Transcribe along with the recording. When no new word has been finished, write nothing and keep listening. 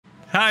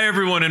Hi,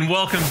 everyone, and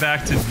welcome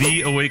back to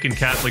the Awaken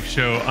Catholic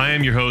Show. I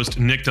am your host,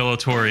 Nick De La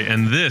Torre,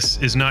 and this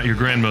is not your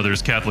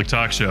grandmother's Catholic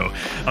talk show,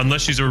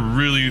 unless she's a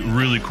really,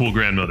 really cool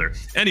grandmother.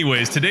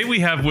 Anyways, today we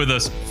have with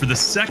us, for the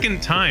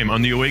second time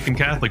on the Awaken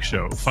Catholic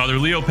Show, Father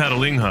Leo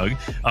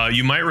Patalinghug.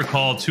 You might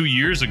recall 2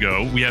 years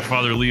ago, we had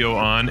Father Leo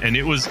on, and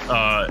it was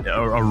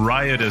a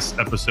riotous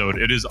episode.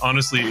 It is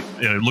honestly,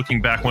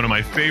 looking back, one of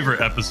my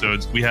favorite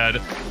episodes. We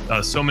had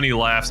so many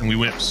laughs, and we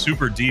went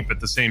super deep at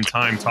the same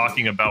time,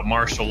 talking about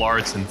martial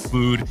arts and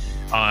food.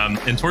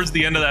 And towards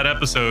the end of that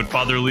episode,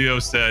 Father Leo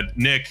said,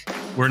 Nick,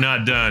 we're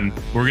not done.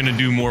 We're going to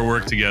do more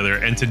work together.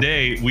 And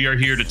today we are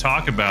here to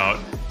talk about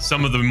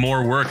some of the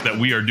more work that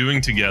we are doing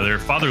together.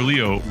 Father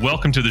Leo,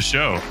 welcome to the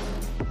show.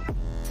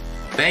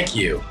 Thank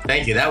you.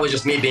 Thank you. That was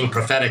just me being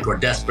prophetic or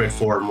desperate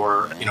for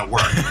more,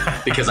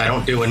 work because I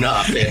don't do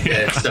enough.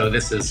 So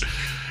this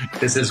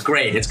is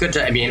great. It's good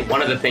to,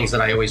 one of the things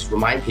that I always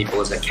remind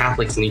people is that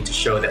Catholics need to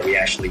show that we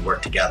actually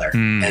work together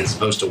and as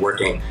opposed to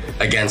working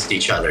against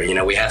each other.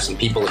 We have some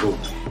people who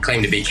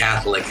claim to be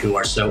Catholic who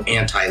are so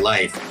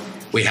anti-life.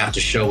 We have to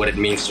show what it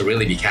means to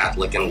really be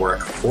Catholic and work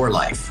for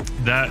life.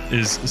 That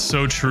is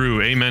so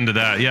true. Amen to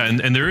that. Yeah.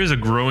 And there is a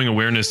growing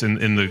awareness in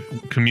the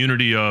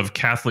community of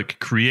Catholic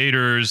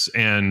creators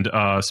and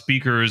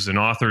speakers and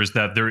authors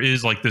that there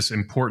is like this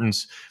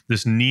importance,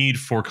 this need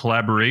for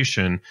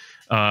collaboration.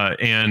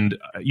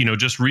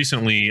 Just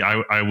recently,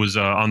 I was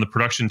on the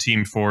production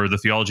team for the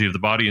Theology of the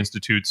Body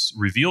Institute's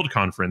Revealed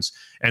conference.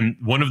 And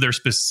one of their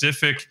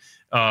specific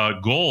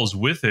goals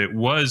with it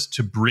was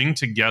to bring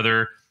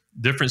together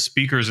different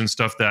speakers and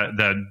stuff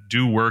that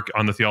do work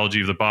on the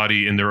theology of the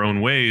body in their own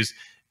ways.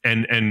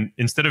 And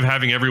instead of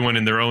having everyone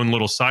in their own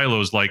little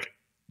silos, like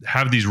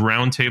have these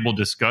roundtable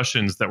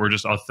discussions that were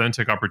just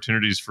authentic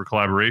opportunities for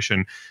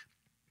collaboration.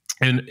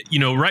 And,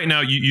 right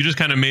now you just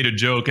kind of made a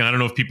joke, and I don't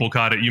know if people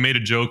caught it. You made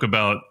a joke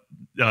about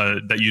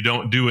that you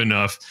don't do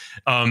enough.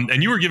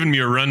 And you were giving me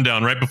a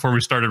rundown right before we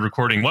started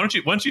recording. Why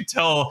don't you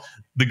tell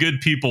the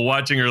good people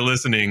watching or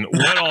listening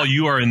what all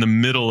you are in the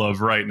middle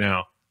of right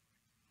now?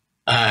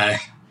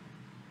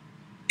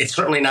 It's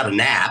certainly not a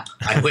nap.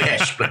 I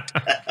wish, but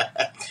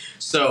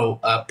so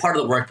part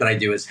of the work that I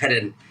do is head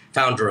and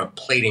founder of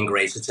Plating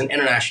Grace. It's an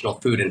international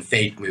food and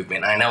faith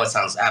movement. I know it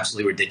sounds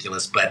absolutely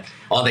ridiculous, but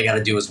all they got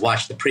to do is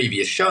watch the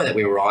previous show that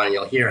we were on, and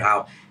you'll hear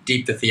how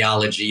deep the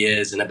theology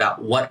is and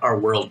about what our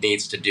world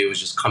needs to do is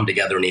just come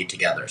together and eat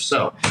together.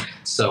 So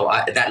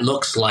that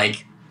looks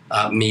like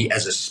me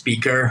as a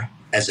speaker,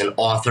 as an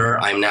author.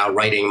 I'm now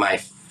writing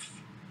my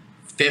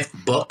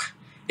fifth book.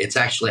 It's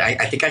actually,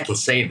 I think I can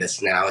say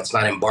this now. It's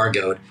not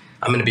embargoed.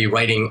 I'm going to be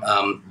writing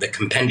the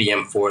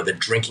compendium for the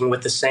Drinking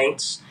with the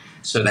Saints.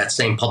 So that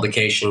same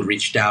publication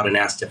reached out and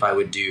asked if I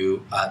would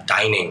do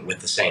Dining with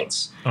the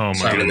Saints. Oh,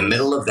 so I'm in the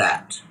middle of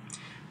that.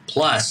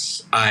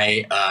 Plus,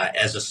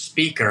 as a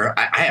speaker,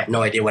 I have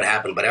no idea what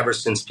happened, but ever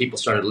since people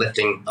started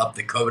lifting up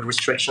the COVID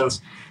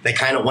restrictions, they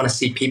kind of want to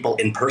see people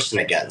in person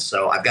again.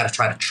 So I've got to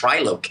try to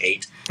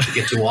trilocate to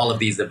get to all of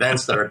these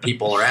events that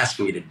people are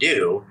asking me to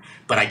do.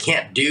 But I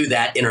can't do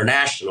that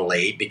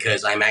internationally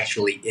because I'm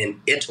actually in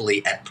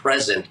Italy at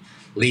present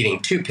leading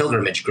two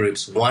pilgrimage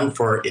groups, one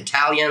for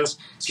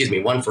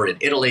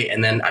Italy,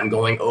 and then I'm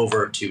going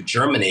over to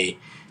Germany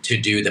to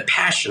do the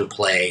Passion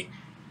Play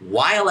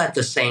while at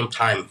the same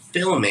time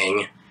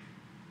filming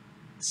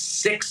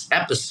 6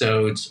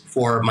 episodes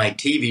for my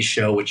TV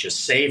show, which is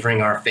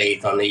Savoring Our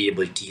Faith on the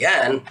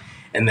EWTN.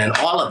 And then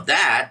all of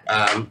that,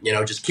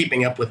 just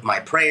keeping up with my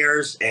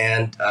prayers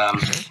and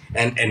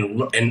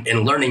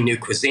learning new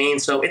cuisine.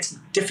 So it's a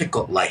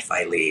difficult life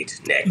I lead,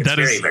 Nick. It's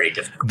very, very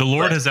difficult. The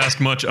Lord has asked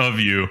much of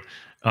you.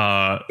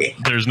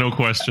 There's no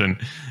question.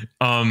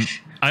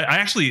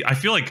 I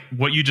feel like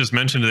what you just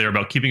mentioned there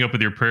about keeping up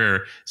with your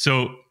prayer.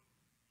 So,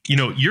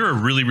 you're a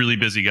really, really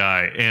busy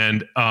guy,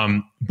 and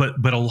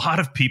but a lot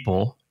of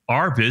people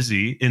are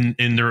busy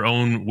in their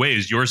own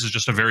ways. Yours is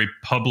just a very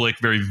public,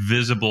 very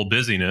visible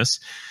busyness.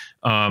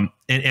 And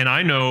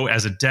I know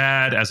as a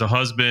dad, as a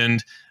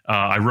husband,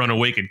 I run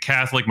Awaken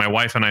Catholic. My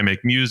wife and I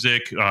make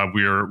music.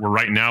 We're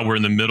right now we're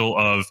in the middle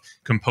of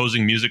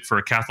composing music for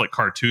a Catholic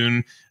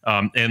cartoon,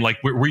 and like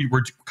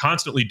we're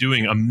constantly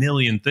doing a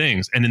million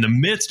things. And in the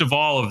midst of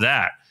all of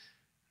that,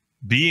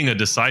 being a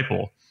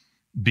disciple,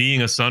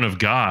 being a son of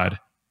God,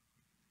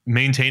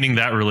 maintaining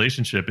that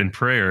relationship in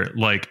prayer,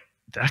 like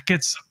that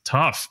gets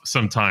tough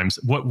sometimes.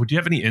 Would you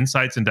have any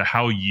insights into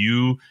how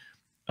you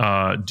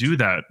do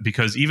that?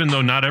 Because even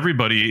though not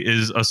everybody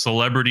is a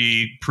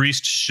celebrity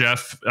priest,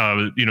 chef,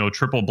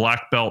 triple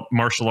black belt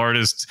martial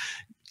artist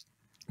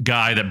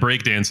guy that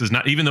breakdances,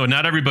 even though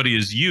not everybody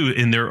is you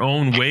in their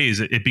own ways,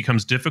 it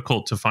becomes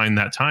difficult to find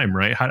that time,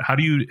 right? How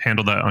do you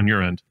handle that on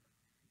your end?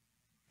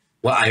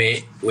 Well,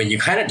 when you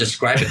kind of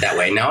describe it that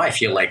way, now I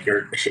feel like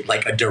you're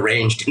like a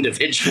deranged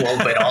individual,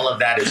 but all of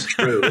that is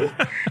true.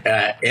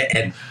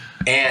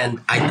 And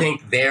I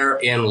think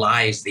therein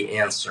lies the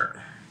answer.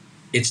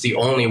 It's the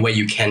only way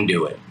you can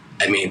do it.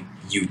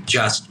 You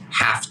just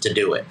have to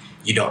do it.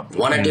 You don't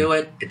want to do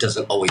it. It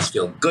doesn't always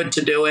feel good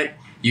to do it.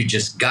 You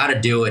just got to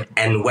do it.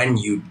 And when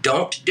you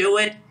don't do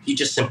it, you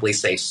just simply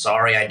say,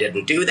 sorry, I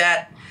didn't do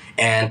that,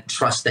 and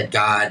trust that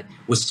God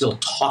was still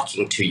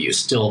talking to you,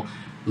 still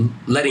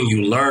letting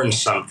you learn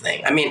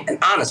something. I mean, and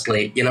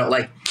honestly, you know,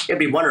 like, it'd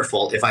be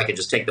wonderful if I could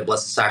just take the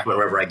Blessed Sacrament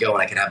wherever I go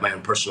and I could have my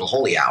own personal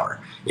holy hour.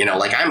 You know,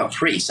 like, I'm a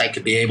priest. I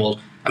could be able,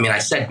 I mean, I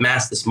said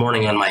Mass this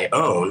morning on my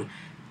own,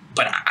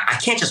 but I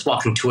can't just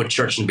walk into a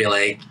church and be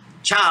like,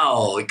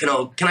 ciao, you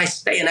know, can I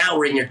stay an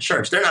hour in your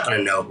church? They're not going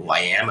to know who I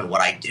am and what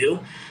I do.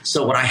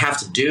 So what I have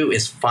to do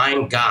is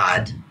find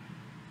God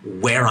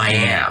where I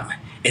am.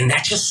 And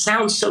that just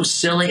sounds so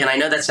silly. And I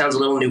know that sounds a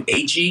little new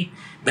agey,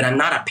 but I'm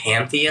not a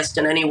pantheist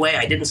in any way.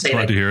 I didn't say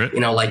Glad that, to hear it. you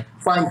know, like,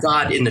 find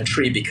God in the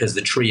tree because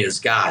the tree is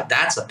God.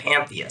 That's a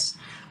pantheist.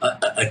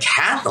 A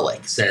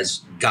Catholic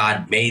says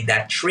God made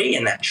that tree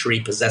and that tree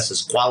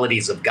possesses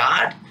qualities of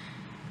God.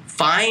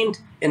 Find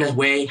in a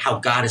way how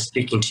God is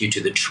speaking to you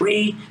to the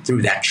tree,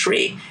 through that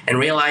tree, and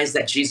realize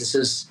that Jesus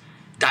has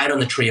died on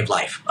the tree of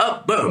life.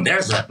 Oh, boom,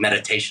 there's a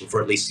meditation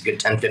for at least a good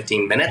 10,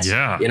 15 minutes.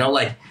 Yeah. You know,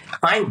 like,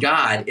 find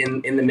God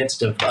in the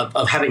midst of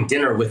having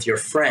dinner with your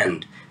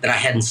friend that I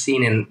hadn't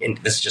seen in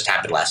this just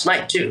happened last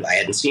night too. I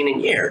hadn't seen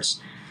in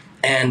years.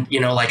 And, you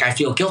know, like, I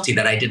feel guilty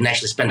that I didn't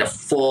actually spend a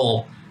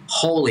full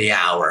holy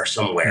hour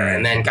somewhere.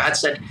 And then God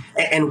said,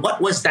 and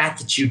what was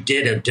that you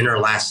did at dinner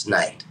last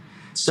night?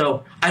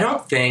 So I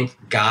don't think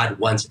God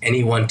wants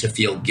anyone to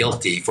feel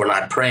guilty for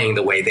not praying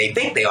the way they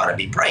think they ought to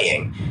be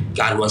praying.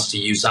 God wants to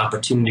use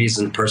opportunities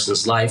in a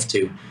person's life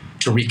to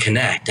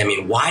reconnect. I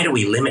mean, why do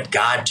we limit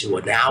God to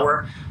an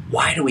hour?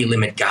 Why do we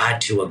limit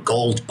God to a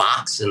gold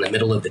box in the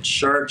middle of the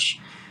church?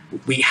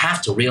 We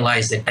have to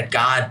realize that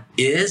God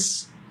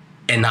is,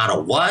 and not a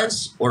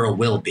was or a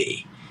will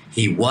be.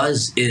 He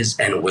was, is,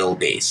 and will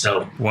be.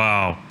 So,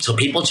 wow. So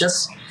people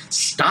just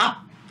stop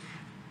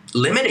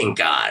limiting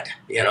God,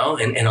 you know,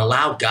 and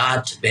allow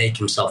God to make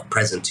himself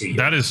present to you.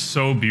 That is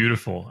so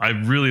beautiful. I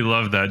really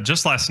love that.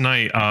 Just last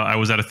night, I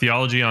was at a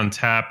Theology on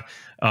Tap,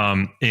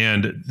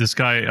 and this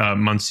guy,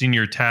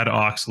 Monsignor Tad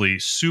Oxley,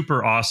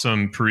 super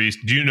awesome priest.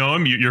 Do you know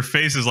him? Your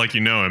face is like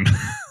you know him.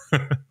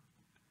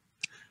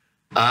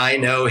 I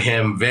know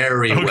him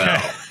very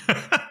well.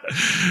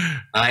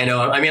 I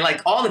know him. I mean,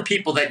 like, all the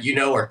people that you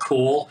know are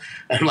cool.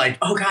 I'm like,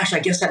 oh gosh, I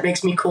guess that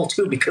makes me cool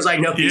too because I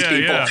know these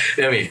people. Yeah.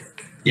 I mean,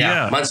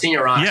 yeah,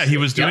 Monsignor Oxley. Yeah, he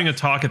was doing a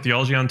talk at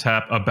Theology on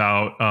Tap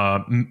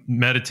about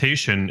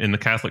meditation in the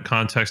Catholic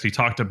context. He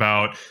talked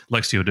about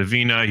Lectio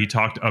Divina. He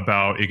talked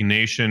about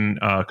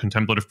Ignatian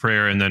contemplative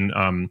prayer, and then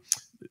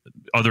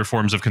other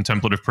forms of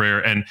contemplative prayer.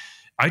 And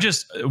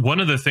one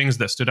of the things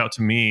that stood out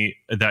to me,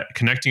 that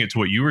connecting it to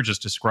what you were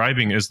just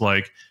describing, is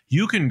like,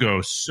 you can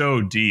go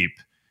so deep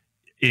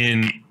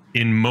in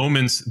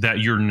moments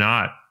that you're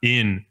not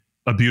in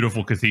a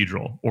beautiful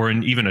cathedral or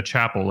in even a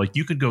chapel. Like,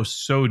 you could go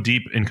so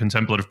deep in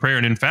contemplative prayer.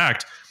 And in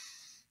fact,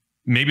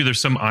 maybe there's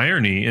some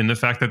irony in the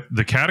fact that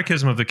the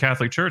Catechism of the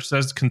Catholic Church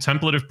says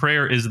contemplative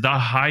prayer is the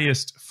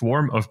highest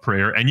form of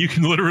prayer, and you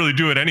can literally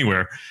do it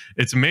anywhere.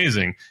 It's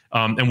amazing.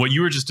 And what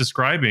you were just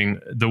describing,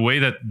 the way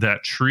that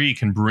that tree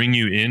can bring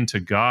you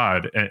into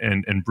God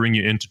and bring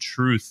you into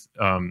truth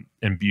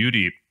and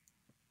beauty,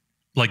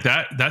 like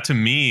that to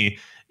me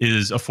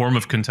is a form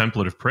of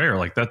contemplative prayer.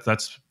 Like,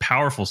 that's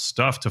powerful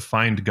stuff to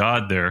find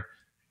God there.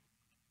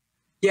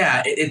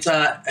 Yeah, it's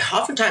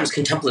oftentimes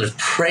contemplative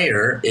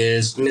prayer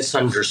is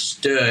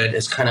misunderstood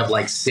as kind of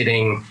like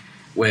sitting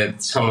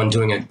with someone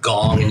doing a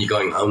gong and you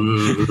going,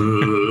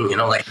 you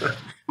know, like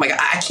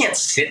I can't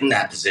sit in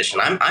that position.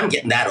 I'm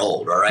getting that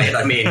old, all right?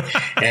 I mean,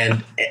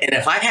 and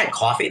if I had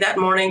coffee that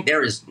morning,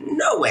 there is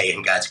no way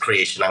in God's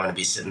creation I'm going to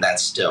be sitting that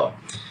still.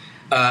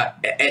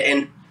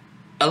 And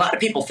a lot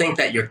of people think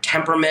that your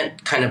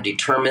temperament kind of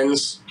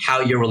determines how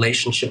your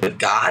relationship with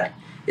God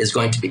is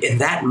going to be. And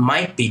that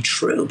might be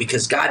true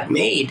because God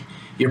made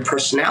your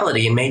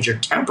personality and made your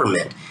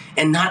temperament.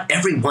 And not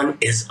everyone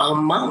is a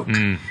monk.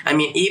 I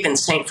mean, even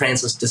St.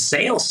 Francis de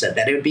Sales said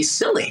that it would be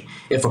silly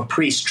if a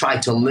priest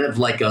tried to live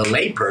like a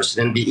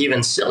layperson, and be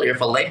even sillier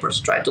if a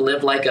layperson tried to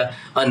live like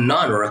a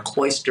nun or a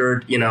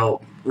cloistered, you know,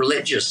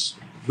 religious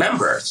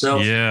member. So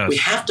we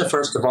have to,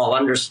 first of all,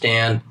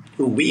 understand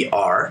who we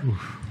are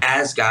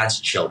as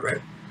God's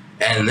children,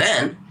 and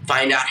then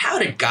find out, how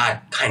did God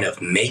kind of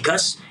make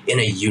us in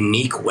a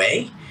unique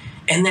way?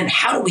 And then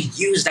how do we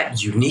use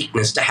that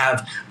uniqueness to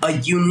have a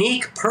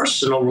unique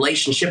personal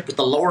relationship with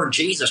the Lord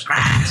Jesus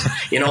Christ?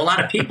 You know, a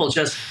lot of people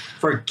just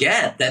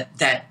forget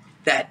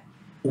that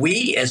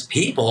we as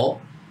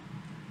people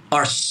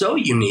are so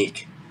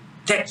unique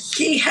that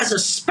he has a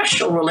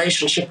special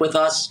relationship with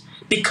us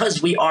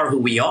because we are who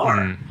we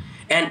are.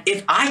 And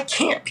if I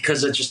can't,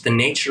 because of just the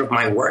nature of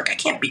my work, I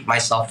can't beat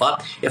myself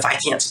up if I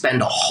can't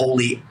spend a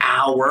holy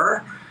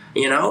hour.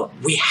 You know,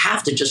 we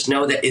have to just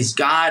know that, is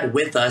God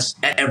with us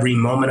at every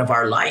moment of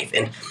our life?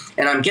 And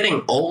I'm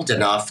getting old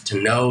enough to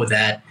know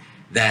that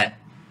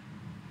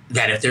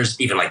if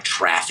there's even like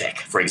traffic,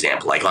 for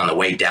example, like on the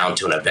way down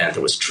to an event,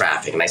 there was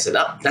traffic, and I said,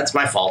 oh, that's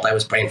my fault. I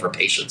was praying for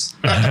patience.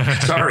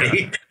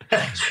 Sorry.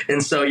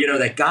 And so, you know,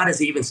 that God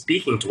is even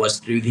speaking to us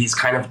through these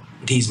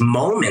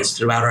moments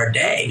throughout our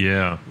day.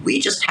 Yeah. We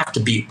just have to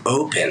be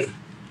open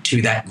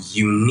to that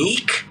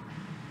unique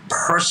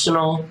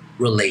personal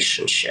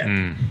relationship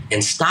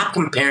and stop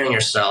comparing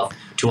yourself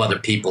to other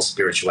people's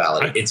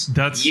spirituality.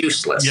 That's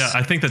useless. Yeah,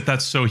 I think that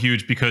that's so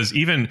huge, because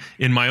even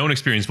in my own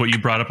experience, what you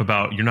brought up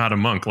about you're not a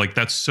monk, like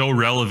that's so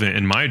relevant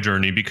in my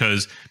journey,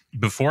 because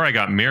before I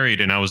got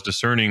married and I was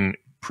discerning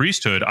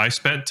priesthood, I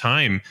spent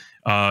time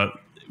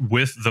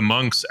with the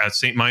monks at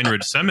St.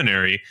 Meinrad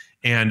Seminary,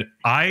 and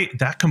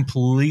that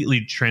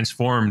completely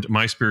transformed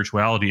my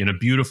spirituality in a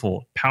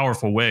beautiful,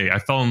 powerful way. I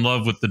fell in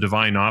love with the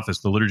divine office,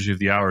 the liturgy of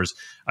the hours.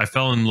 I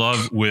fell in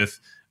love with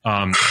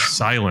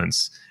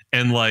silence.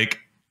 And like,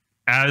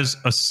 as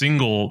a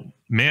single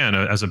man,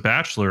 as a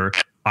bachelor,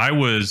 I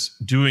was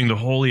doing the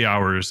holy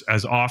hours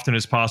as often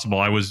as possible.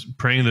 I was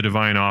praying the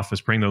divine office,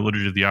 praying the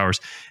liturgy of the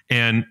hours,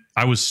 and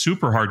I was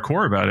super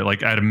hardcore about it.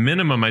 Like, at a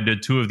minimum, I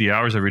did 2 of the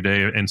hours every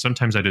day, and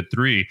sometimes I did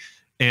 3.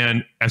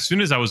 And as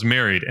soon as I was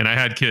married and I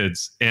had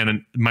kids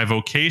and my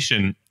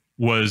vocation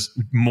was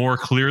more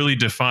clearly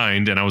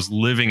defined and I was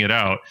living it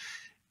out,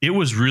 it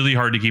was really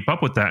hard to keep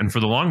up with that. And for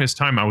the longest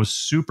time, I was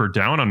super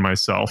down on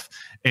myself.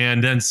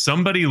 And then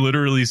somebody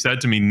literally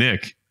said to me,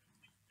 Nick,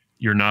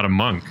 you're not a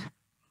monk.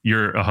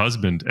 You're a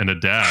husband and a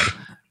dad.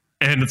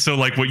 And so,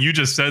 like, what you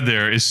just said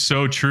there is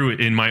so true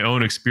in my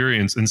own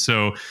experience. And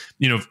so,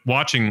 you know,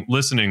 watching,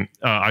 listening,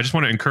 I just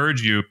want to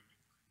encourage you,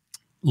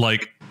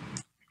 like,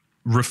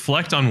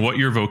 reflect on what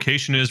your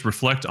vocation is,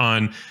 reflect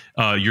on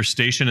your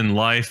station in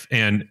life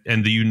and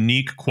the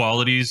unique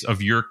qualities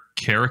of your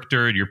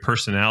character and your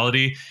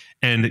personality,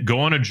 and go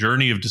on a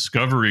journey of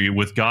discovery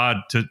with God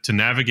to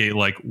navigate,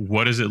 like,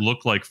 what does it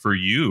look like for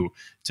you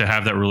to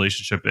have that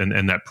relationship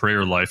and that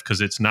prayer life? Because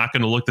it's not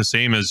going to look the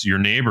same as your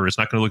neighbor. It's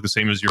not going to look the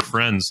same as your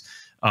friends.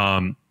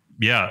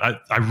 Yeah,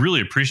 I really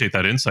appreciate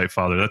that insight,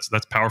 Father.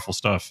 That's powerful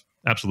stuff.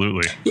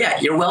 Absolutely. Yeah,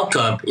 you're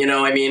welcome. You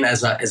know, I mean,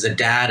 as a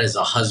dad, as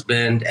a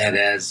husband, and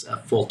as a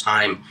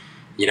full-time,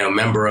 you know,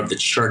 member of the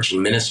church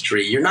and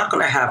ministry, you're not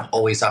going to have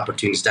always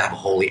opportunities to have a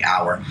holy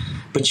hour,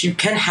 but you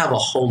can have a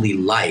holy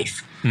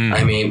life.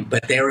 I mean,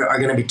 but there are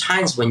going to be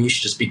times when you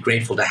should just be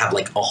grateful to have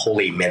like a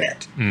holy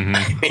minute.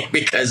 I mean,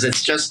 because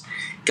it's just,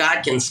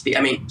 God can speak. I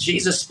mean,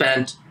 Jesus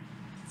spent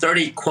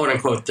 30, quote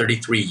unquote,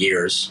 33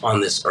 years on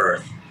this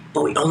earth,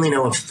 but we only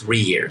know of 3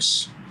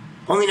 years.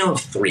 Only know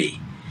of 3.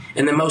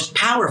 And the most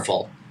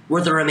powerful were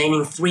the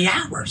remaining 3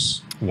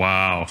 hours.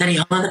 Wow. That he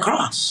hung on the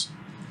cross.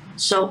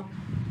 So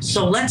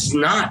let's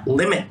not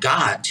limit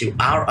God to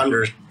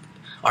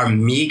our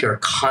meager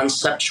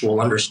conceptual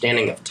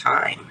understanding of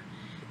time,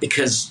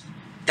 because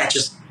that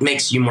just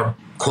makes you more,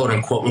 quote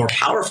unquote, more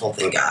powerful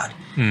than God.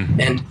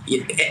 And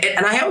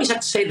I always have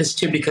to say this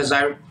too, because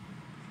I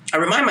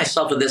remind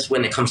myself of this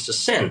when it comes to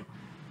sin.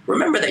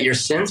 Remember that your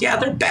sins, yeah,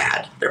 they're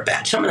bad. They're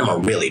bad. Some of them are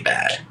really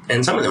bad.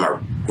 And some of them are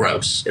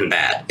gross and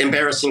bad.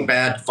 Embarrassing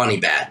bad, funny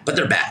bad, but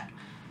they're bad.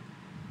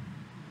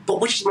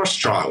 But which is more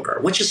stronger?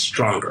 Which is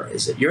stronger?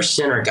 Is it your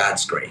sin or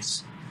God's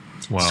grace?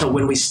 Wow. So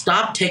when we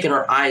stop taking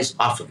our eyes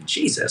off of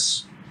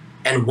Jesus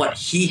and what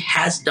he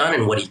has done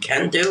and what he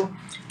can do,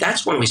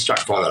 that's when we start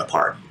falling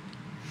apart.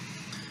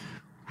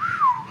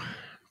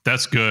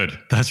 That's good.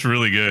 That's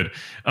really good.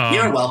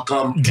 You're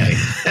welcome. Okay.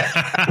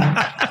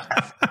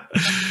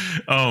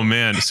 Oh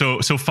man.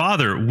 So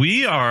Father,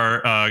 we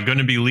are going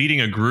to be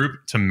leading a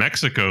group to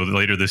Mexico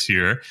later this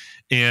year.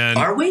 And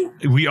are we?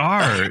 We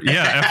are.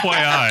 Yeah.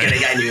 FYI.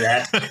 Kidding, I knew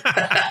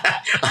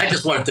that. I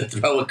just wanted to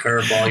throw a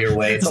curveball your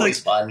way. It's always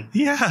fun.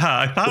 Yeah,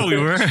 I thought we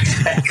were.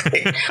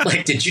 Exactly.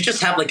 Like, did you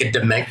just have like a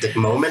demented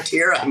moment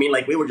here? I mean,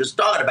 like, we were just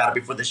talking about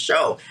it before the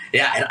show.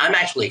 Yeah, and I'm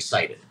actually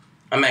excited.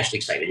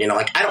 You know,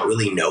 like, I don't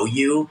really know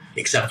you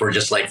except for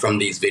just like from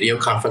these video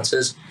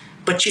conferences,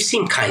 but you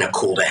seem kind of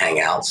cool to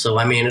hang out. So,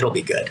 I mean, it'll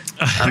be good.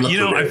 You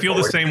know, I feel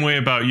the same way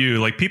about you.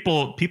 Like,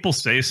 people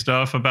say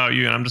stuff about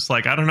you and I'm just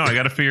like, I don't know. I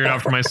got to figure it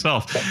out for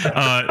myself.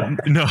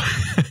 No,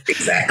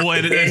 exactly.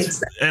 Well,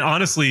 and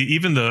honestly,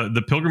 even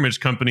the pilgrimage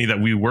company that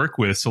we work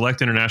with,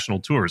 Select International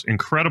Tours,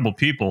 incredible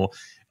people.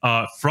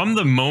 From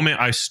the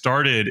moment I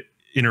started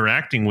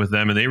interacting with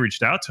them and they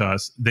reached out to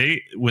us,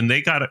 when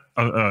they got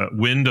a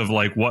wind of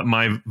like what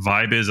my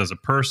vibe is as a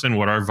person,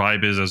 what our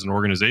vibe is as an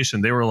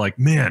organization, they were like,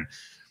 man,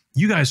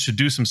 you guys should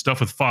do some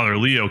stuff with Father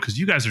Leo because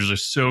you guys are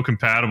just so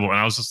compatible. And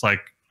I was just like,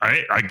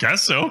 I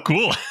guess so.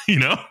 Cool. You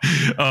know?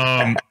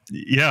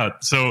 Yeah.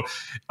 So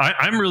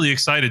I'm really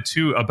excited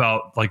too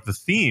about like the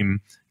theme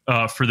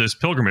for this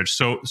pilgrimage.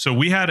 So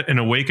we had an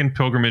AWAKEN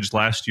pilgrimage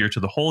last year to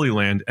the Holy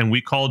Land, and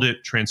we called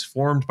it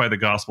Transformed by the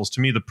Gospels.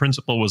 To me, the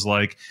principle was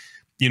like,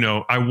 you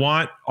know, I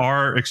want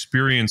our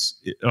experience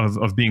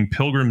of being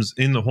pilgrims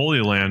in the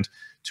Holy Land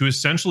to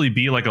essentially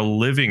be like a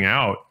living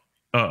out,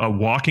 a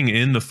walking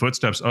in the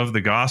footsteps of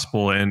the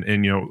gospel, and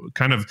you know,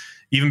 kind of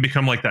even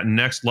become like that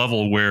next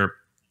level where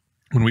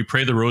when we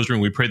pray the rosary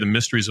and we pray the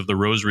mysteries of the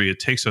rosary, it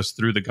takes us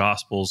through the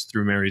gospels,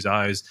 through Mary's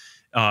eyes,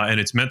 and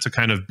it's meant to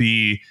kind of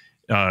be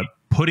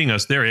putting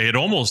us there. It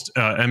almost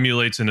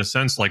emulates, in a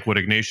sense, like what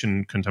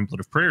Ignatian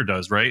contemplative prayer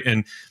does, right?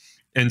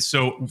 And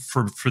so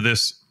for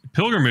this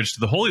pilgrimage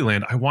to the Holy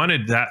Land, I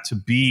wanted that to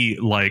be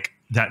like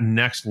that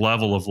next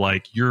level of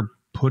like, you're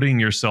putting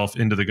yourself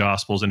into the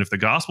Gospels. And if the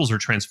Gospels are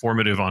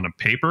transformative on a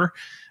paper,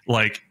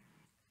 like,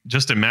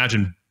 just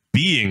imagine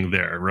being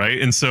there,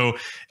 right? And so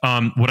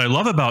what I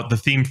love about the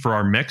theme for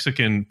our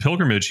Mexican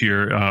pilgrimage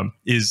here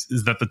is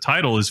that the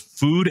title is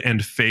Food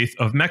and Faith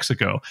of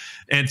Mexico.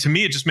 And to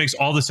me, it just makes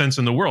all the sense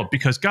in the world,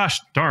 because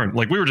gosh darn,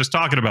 like we were just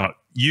talking about,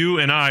 you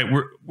and I,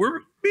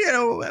 we're you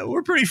know,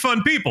 we're pretty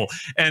fun people.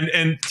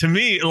 And to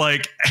me,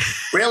 like,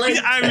 really,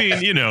 I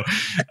mean, you know,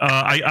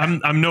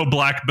 I'm no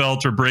black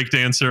belt or break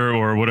dancer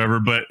or whatever,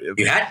 but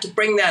you had to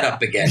bring that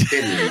up again,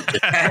 didn't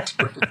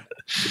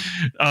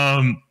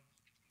you?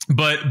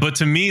 But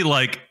to me,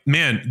 like,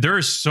 man, there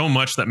is so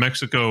much that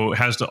Mexico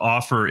has to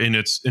offer in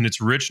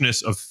its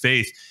richness of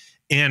faith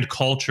and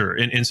culture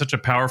in such a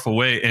powerful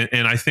way.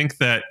 And I think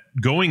that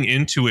going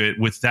into it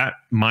with that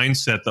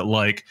mindset that,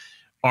 like,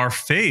 our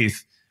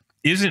faith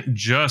isn't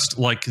just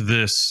like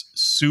this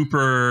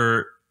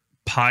super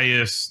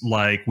pious,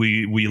 like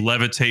we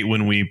levitate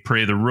when we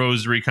pray the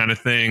rosary kind of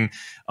thing.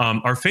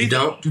 Our faith, you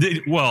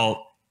don't?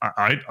 Well,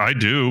 I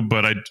do,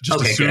 but I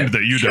just assumed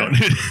that you don't.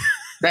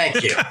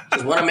 Thank you.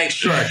 Just want to make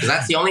sure, because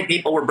that's the only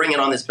people we're bringing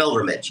on this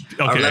pilgrimage.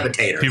 Okay. Are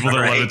levitators. People that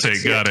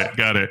levitate.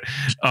 Got it.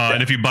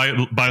 And if you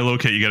buy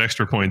locate, you get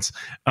extra points.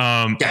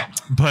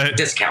 But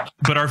discount.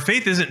 But our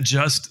faith isn't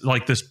just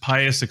like this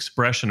pious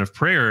expression of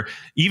prayer,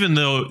 even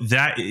though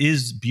that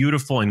is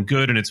beautiful and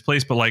good in its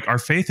place. But like, our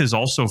faith is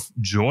also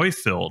joy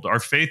filled. Our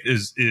faith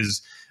is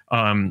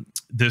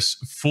this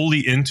fully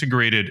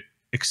integrated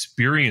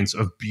experience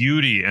of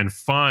beauty and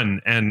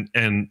fun,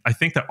 and I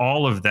think that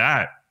all of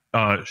that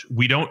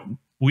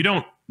we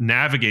don't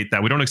navigate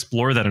that. We don't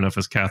explore that enough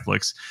as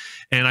Catholics.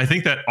 And I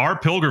think that our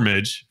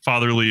pilgrimage,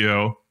 Father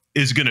Leo,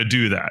 is going to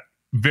do that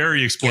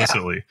very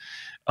explicitly.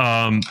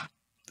 Yeah.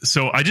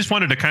 So I just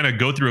wanted to kind of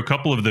go through a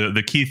couple of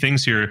the key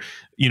things here.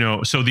 You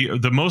know, so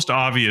the most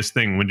obvious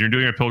thing when you're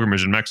doing a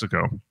pilgrimage in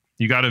Mexico,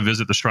 you got to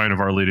visit the shrine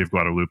of Our Lady of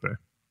Guadalupe.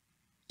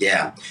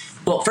 Yeah.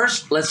 Well,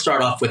 first, let's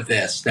start off with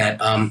this,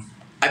 that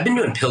I've been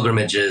doing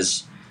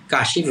pilgrimages,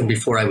 gosh, even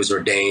before I was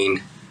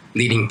ordained,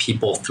 leading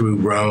people through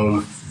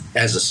Rome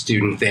as a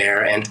student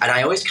there. And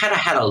I always kind of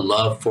had a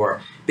love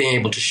for being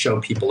able to show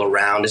people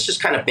around. It's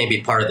just kind of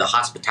maybe part of the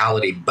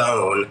hospitality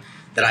bone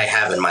that I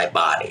have in my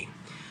body.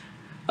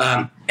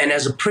 And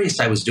as a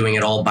priest, I was doing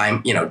it all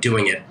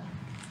doing it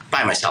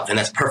by myself, and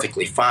that's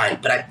perfectly fine.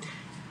 But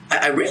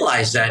I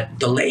realized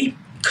that the lay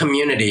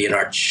community in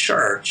our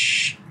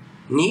church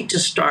need to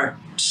start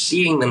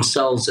seeing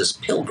themselves as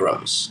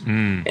pilgrims.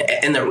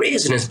 And the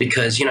reason is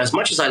because, you know, as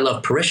much as I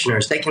love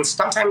parishioners, they can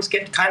sometimes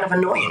get kind of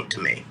annoying to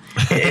me.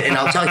 And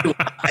I'll tell you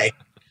why.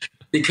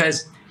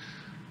 Because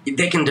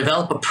they can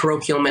develop a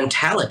parochial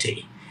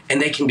mentality,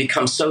 and they can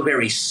become so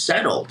very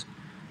settled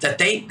that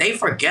they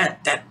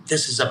forget that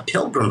this is a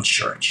pilgrim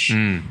church.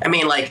 I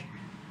mean, like,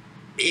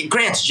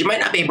 granted, you might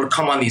not be able to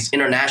come on these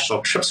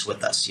international trips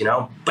with us, you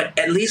know, but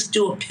at least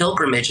do a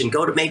pilgrimage and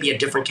go to maybe a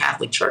different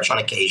Catholic church on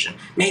occasion,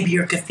 maybe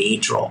your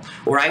cathedral,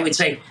 or I would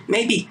say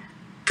maybe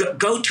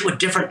go to a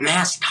different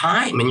mass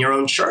time in your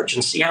own church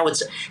and see how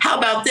it's. How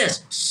about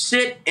this?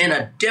 Sit in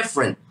a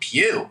different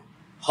pew.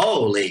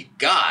 Holy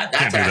God,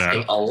 that's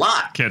asking a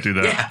lot. Can't do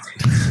that.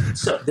 Yeah.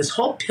 So this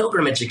whole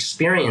pilgrimage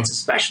experience,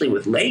 especially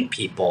with lay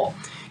people,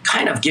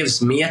 kind of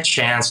gives me a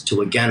chance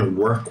to, again,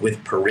 work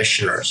with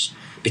parishioners.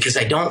 Because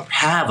I don't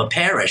have a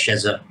parish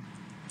as a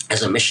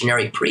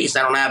missionary priest.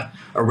 I don't have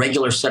a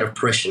regular set of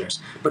parishioners.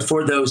 But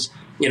for those,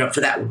 you know, for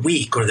that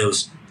week or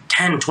those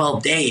 10,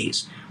 12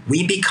 days,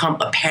 we become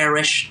a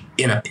parish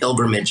in a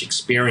pilgrimage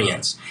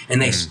experience. And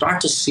they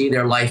start to see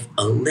their life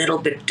a little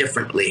bit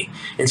differently.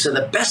 And so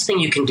the best thing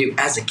you can do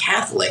as a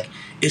Catholic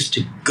is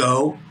to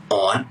go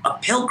on a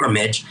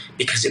pilgrimage,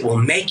 because it will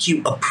make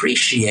you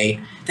appreciate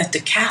that the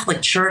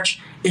Catholic Church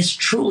is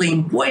truly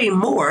way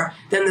more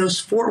than those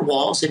four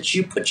walls that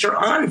you put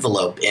your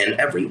envelope in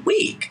every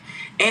week.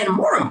 And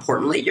more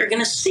importantly, you're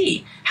going to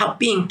see how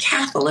being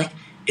Catholic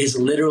is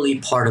literally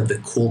part of the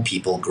cool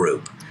people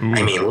group.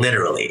 I mean,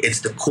 literally,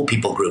 it's the cool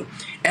people group.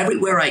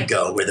 Everywhere I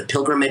go where the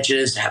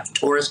pilgrimages have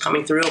tourists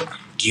coming through,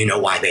 do you know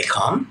why they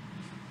come?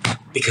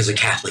 Because of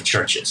Catholic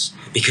churches,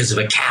 because of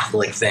a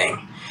Catholic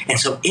thing. And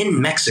so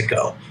in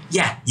Mexico,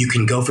 yeah, you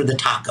can go for the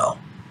taco.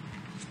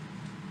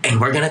 And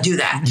we're going to do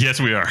that. Yes,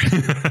 we are.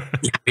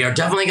 Yeah, we are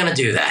definitely going to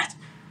do that.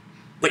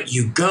 But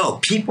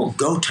people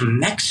go to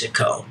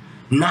Mexico,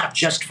 not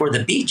just for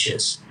the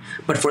beaches,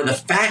 but for the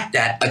fact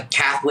that a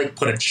Catholic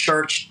put a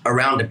church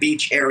around a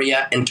beach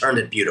area and turned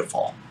it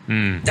beautiful.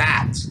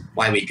 That's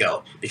why we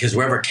go. Because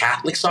wherever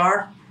Catholics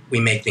are, we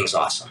make things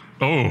awesome.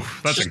 Oh,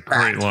 that's a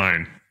great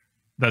line.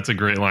 That's a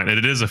great line. And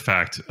it is a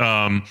fact.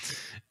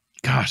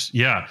 Gosh,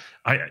 yeah.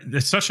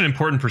 It's such an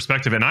important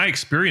perspective, and I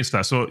experienced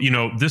that. So, you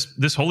know,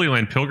 this Holy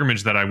Land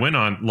pilgrimage that I went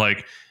on,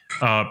 like,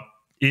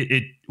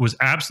 it was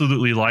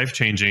absolutely life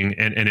changing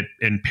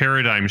and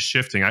paradigm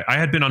shifting. I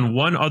had been on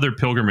one other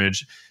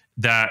pilgrimage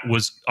that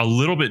was a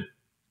little bit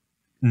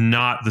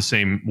not the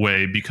same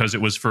way, because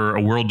it was for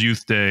a World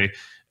Youth Day,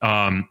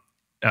 and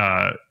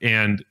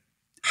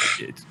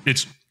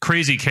it's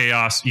crazy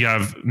chaos. You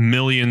have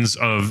millions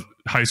of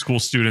high school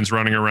students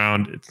running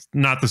around. It's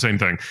not the same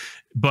thing,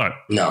 but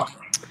no.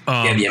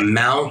 The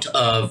amount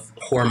of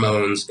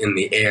hormones in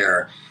the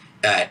air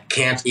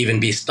can't even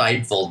be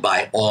stifled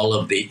by all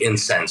of the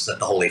incense that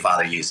the Holy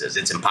Father uses.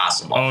 It's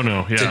impossible. Oh,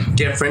 no. Yeah. It's a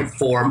different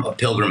form of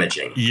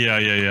pilgrimaging.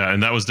 Yeah.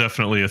 And that was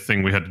definitely a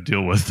thing we had to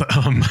deal with.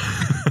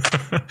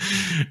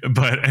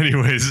 But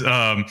anyways,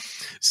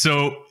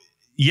 so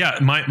yeah,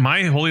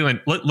 my Holy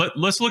Land,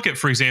 let's look at,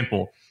 for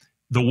example,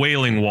 the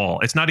Wailing Wall.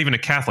 It's not even a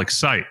Catholic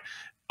site.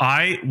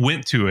 I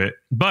went to it,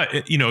 but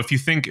if you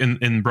think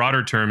in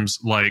broader terms,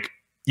 like,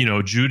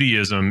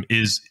 Judaism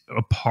is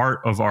a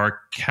part of our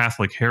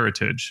Catholic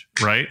heritage,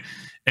 right?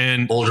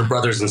 And older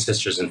brothers and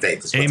sisters in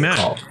faith is what amen.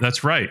 They're called.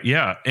 That's right.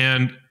 Yeah.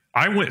 And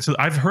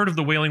I've heard of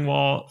the Wailing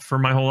Wall for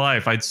my whole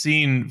life. I'd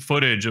seen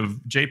footage of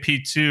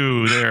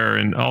JP2 there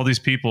and all these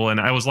people. And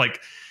I was like,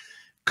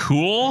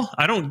 cool.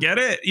 I don't get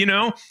it,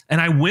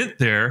 And I went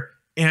there,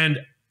 and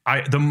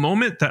the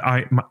moment that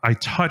I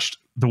touched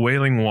the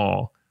Wailing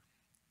Wall,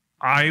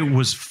 I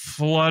was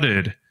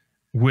flooded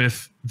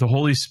with the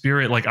Holy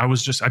Spirit. Like, I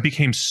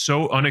became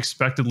so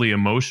unexpectedly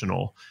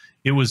emotional.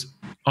 It was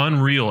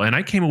unreal. And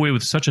I came away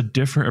with such a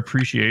different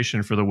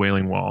appreciation for the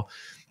Wailing Wall.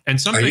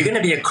 And something, are you going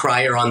to be a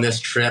crier on this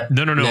trip?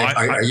 No.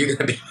 Are you going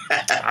to be?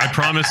 I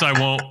promise I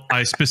won't.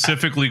 I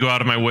specifically go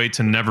out of my way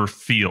to never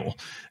feel.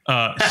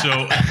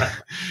 So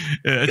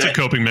it's a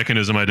coping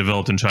mechanism I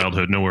developed in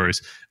childhood. No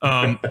worries.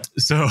 But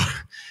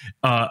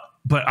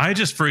I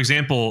just, for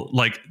example,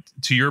 like,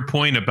 to your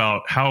point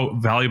about how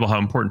valuable, how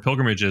important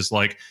pilgrimage is,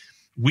 like,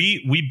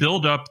 we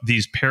build up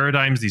these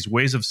paradigms, these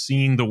ways of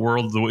seeing the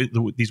world,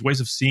 these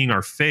ways of seeing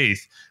our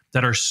faith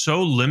that are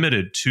so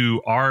limited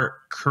to our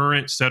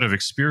current set of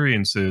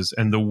experiences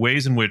and the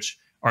ways in which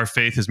our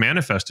faith is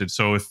manifested.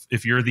 So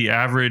if you're the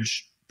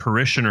average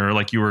parishioner,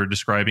 like you were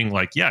describing,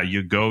 like, yeah,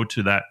 you go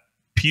to that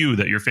pew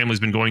that your family's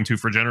been going to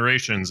for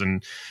generations,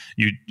 and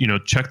you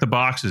check the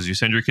boxes, you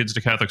send your kids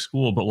to Catholic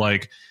school, but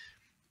like,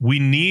 we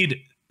need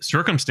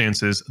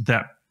circumstances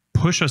that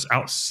push us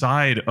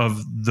outside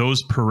of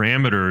those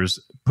parameters,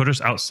 put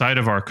us outside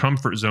of our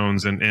comfort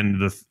zones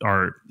and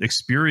our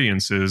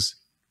experiences.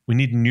 We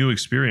need new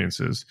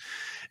experiences.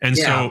 And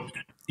so,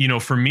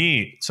 for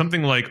me,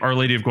 something like Our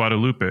Lady of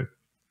Guadalupe,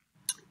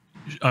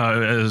 do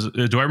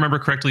I remember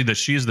correctly that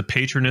she is the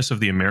patroness of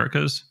the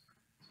Americas?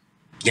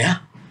 Yeah.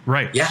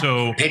 Right. Yeah.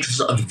 So,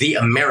 patroness of the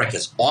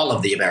Americas, all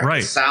of the Americas,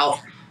 right.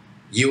 South,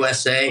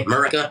 USA,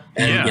 America,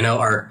 and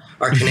our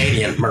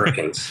Canadian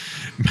Americans.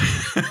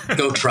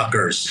 Go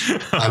truckers.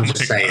 I'm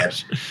just saying.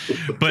 Gosh.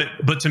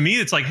 But to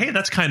me, it's like, hey,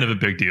 that's kind of a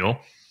big deal.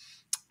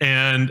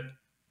 And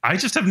I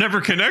just have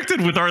never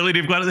connected with Our Lady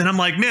of Guadalupe. And I'm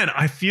like, man,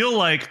 I feel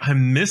like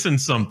I'm missing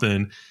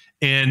something.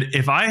 And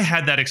if I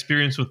had that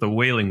experience with the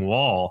Wailing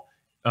Wall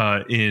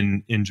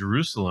in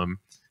Jerusalem,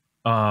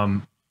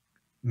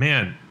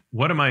 man,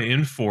 what am I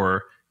in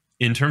for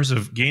in terms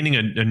of gaining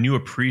a new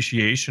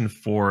appreciation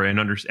for and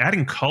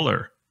adding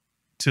color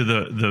to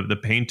the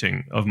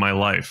painting of my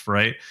life,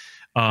 right?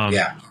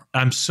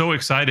 I'm so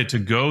excited to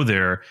go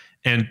there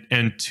and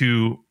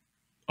to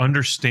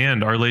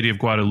understand Our Lady of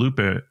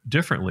Guadalupe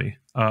differently.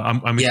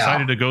 I'm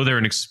excited to go there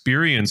and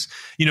experience,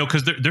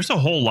 because there's a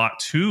whole lot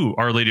to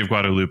Our Lady of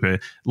Guadalupe.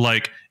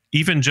 Like,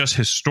 even just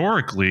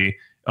historically,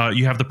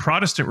 you have the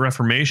Protestant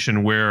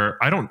Reformation,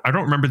 where I don't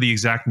remember the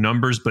exact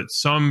numbers, but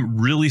some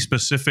really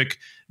specific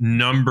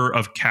number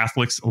of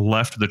Catholics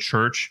left the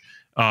church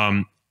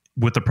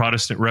with the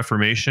Protestant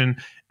Reformation,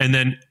 and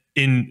then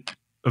in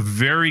a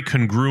very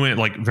congruent,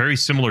 like very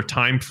similar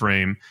time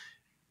frame,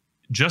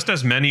 just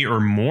as many or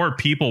more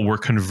people were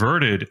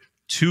converted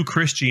to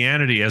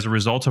Christianity as a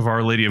result of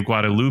Our Lady of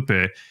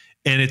Guadalupe.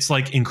 And it's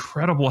like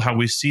incredible how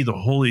we see the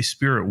Holy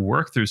Spirit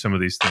work through some of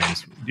these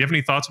things. Do you have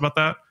any thoughts about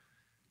that?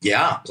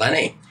 Yeah,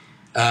 plenty.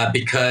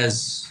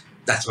 Because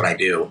that's what I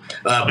do.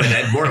 But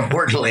more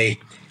importantly,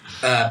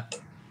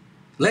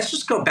 let's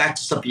just go back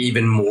to something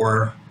even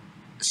more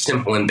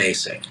simple and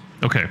basic.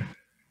 Okay.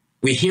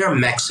 We hear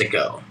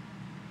Mexico,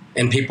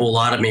 and people, a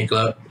lot of me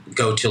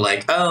go to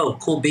like, oh,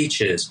 cool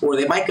beaches, or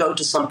they might go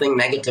to something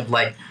negative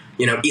like,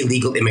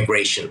 illegal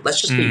immigration.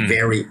 Let's just be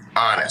very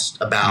honest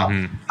about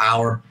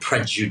our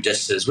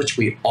prejudices, which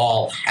we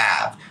all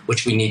have,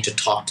 which we need to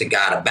talk to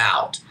God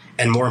about,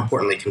 and more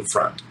importantly,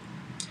 confront.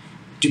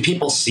 Do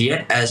people see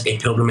it as a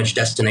pilgrimage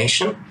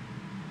destination?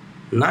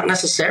 Not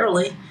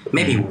necessarily.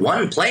 Maybe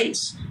one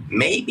place,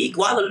 maybe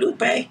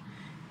Guadalupe,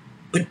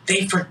 but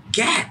they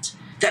forget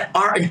that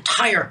our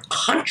entire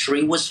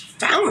country was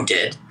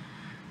founded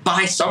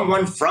by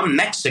someone from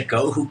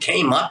Mexico who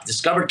came up,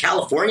 discovered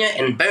California,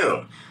 and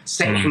boom,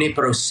 St.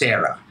 Junipero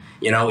Serra.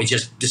 He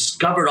just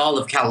discovered all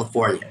of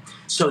California.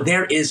 So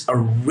there is a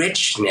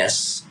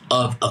richness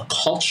of a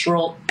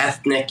cultural,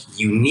 ethnic,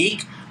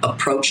 unique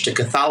approach to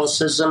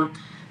Catholicism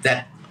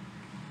that,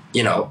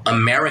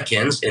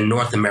 Americans in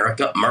North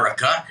America,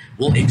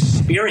 will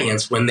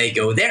experience when they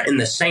go there, in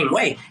the same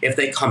way if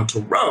they come to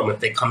Rome, if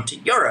they come to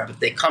Europe, if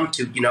they come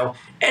to,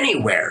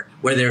 anywhere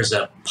where there's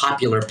a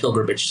popular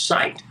pilgrimage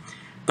site.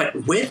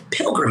 But with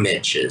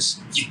pilgrimages,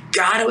 you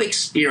got to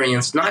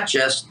experience not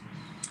just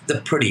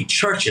the pretty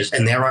churches,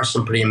 and there are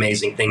some pretty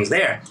amazing things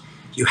there.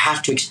 You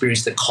have to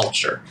experience the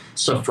culture.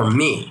 So for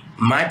me,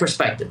 my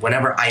perspective,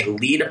 whenever I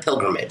lead a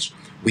pilgrimage,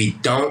 we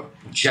don't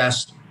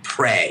just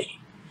pray.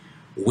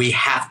 We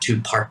have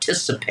to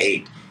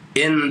participate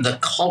in the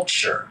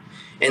culture.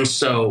 And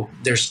so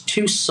there's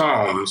 2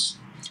 Psalms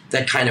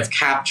that kind of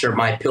capture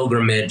my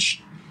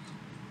pilgrimage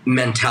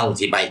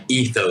mentality, my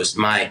ethos,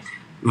 my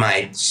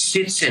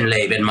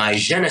Sitzenleben, my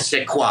je ne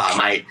sais quoi,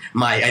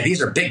 my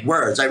these are big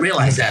words. I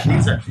realize that.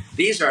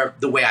 These are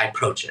the way I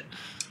approach it.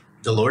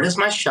 The Lord is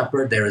my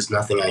shepherd, there is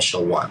nothing I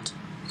shall want.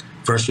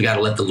 First, we got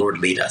to let the Lord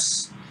lead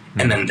us.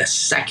 And then the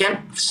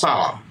second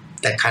psalm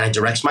that kind of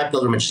directs my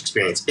pilgrimage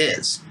experience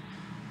is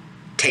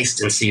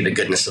taste and see the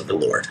goodness of the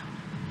Lord.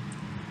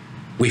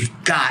 We've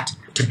got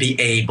to be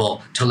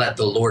able to let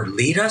the Lord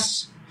lead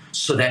us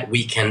so that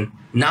we can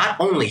not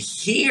only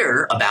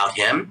hear about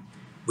him,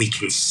 we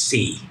can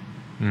see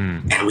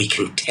and we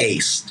can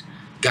taste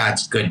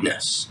God's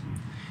goodness.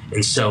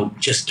 And so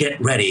just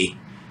get ready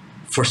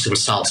for some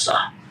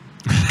salsa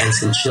and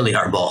some chili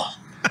arbol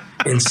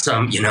and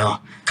some,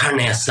 carne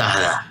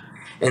asada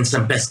and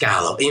some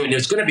pescado.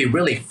 It's going to be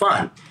really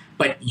fun.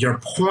 But your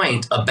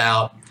point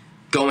about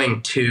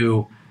going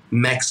to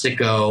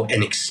Mexico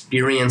and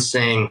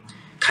experiencing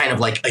kind of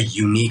like a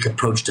unique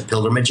approach to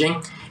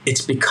pilgrimaging,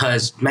 it's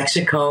because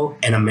Mexico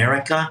and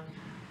America,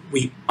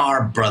 we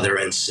are brother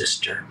and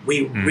sister.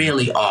 We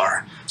really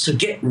are. So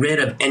get rid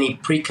of any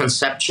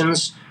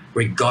preconceptions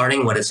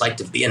regarding what it's like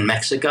to be in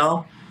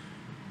Mexico.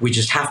 We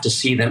just have to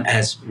see them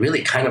as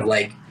really kind of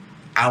like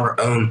our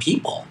own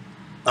people,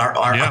 our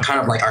kind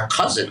of like our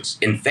cousins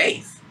in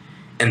faith.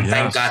 And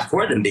thank God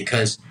for them,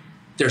 because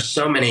there's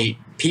so many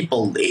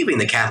people leaving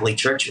the Catholic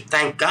Church.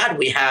 Thank God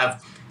we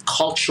have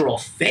cultural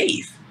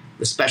faith,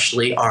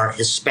 especially our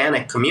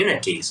Hispanic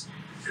communities,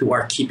 who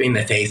are keeping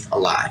the faith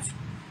alive.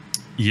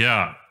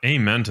 Yeah.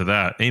 Amen to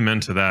that. Amen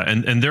to that.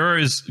 And there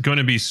is going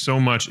to be so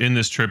much in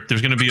this trip.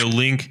 There's going to be a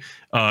link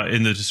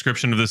in the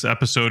description of this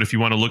episode if you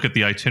want to look at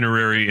the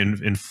itinerary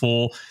in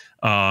full.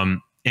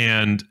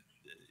 And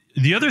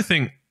the other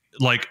thing,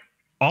 like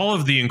all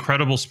of the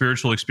incredible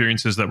spiritual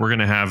experiences that we're going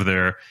to have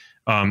there,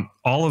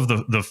 all of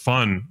the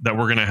fun that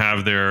we're going to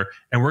have there,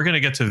 and we're going to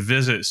get to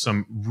visit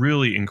some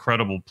really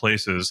incredible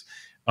places.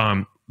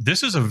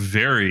 This is a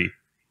very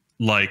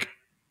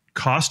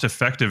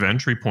cost-effective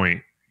entry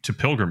point to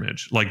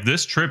pilgrimage. Like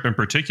this trip in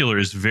particular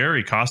is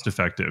very cost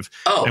effective.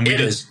 Oh, and it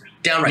is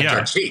downright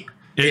dirt cheap.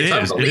 It's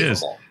unbelievable. It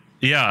is.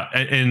 Yeah.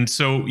 And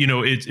so,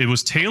 it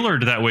was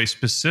tailored that way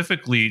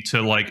specifically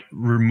to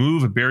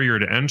remove a barrier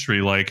to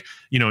entry.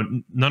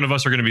 None of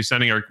us are going to be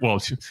sending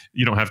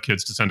you don't have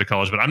kids to send to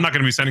college, but I'm not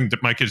going to be sending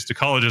my kids to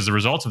college as a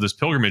result of this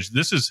pilgrimage.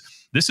 This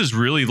is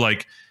really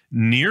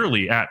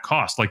nearly at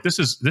cost.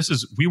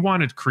 We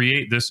wanted to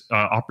create this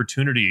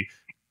opportunity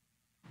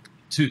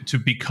to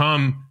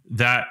become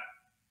that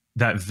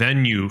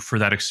venue for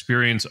that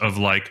experience of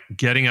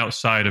getting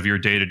outside of your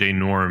day-to-day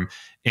norm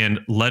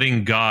and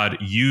letting God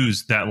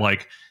use that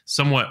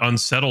somewhat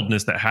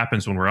unsettledness that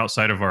happens when we're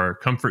outside of our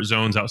comfort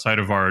zones, outside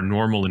of our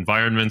normal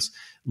environments,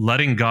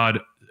 letting God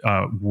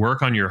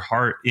work on your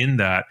heart in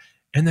that,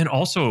 and then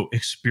also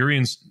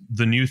experience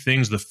the new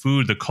things, the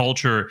food, the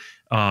culture,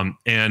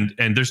 and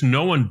there's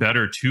no one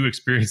better to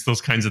experience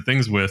those kinds of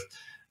things with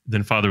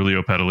than Father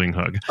Leo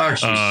Patalinghug.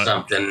 Aren't you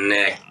something,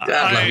 Nick?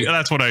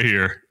 That's what I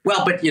hear.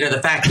 Well, but the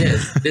fact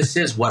is, this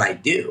is what I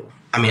do.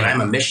 I'm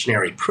a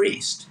missionary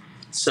priest.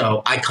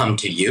 So I come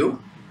to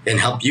you and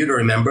help you to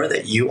remember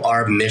that you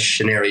are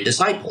missionary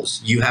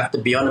disciples. You have to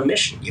be on a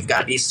mission. You've got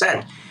to be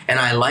sent. And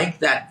I like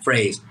that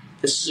phrase.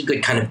 This is a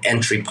good kind of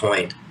entry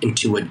point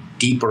into a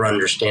deeper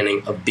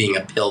understanding of being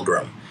a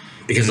pilgrim.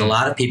 Because a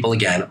lot of people,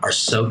 again, are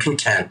so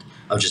content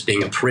of just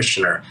being a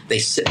parishioner. They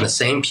sit in the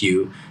same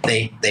pew.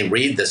 They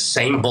read the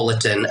same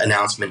bulletin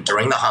announcement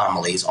during the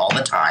homilies all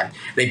the time.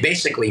 They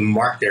basically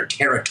mark their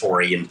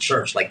territory in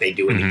church like they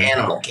do in the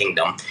animal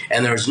kingdom.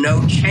 And there's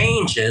no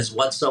changes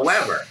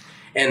whatsoever.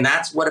 And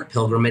that's what a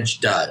pilgrimage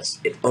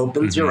does. It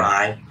opens your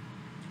eye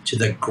to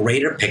the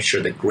greater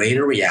picture, the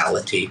greater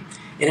reality,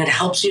 and it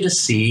helps you to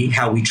see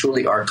how we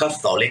truly are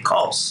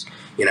Catholicos.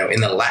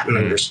 In the Latin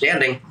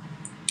understanding,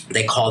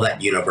 they call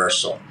that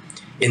universal.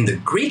 In the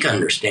Greek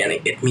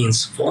understanding, it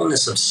means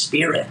fullness of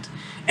spirit.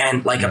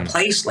 And a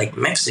place like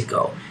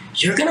Mexico,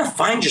 you're going to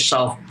find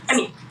yourself,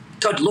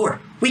 good Lord,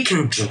 we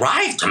can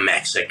drive to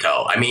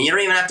Mexico. You don't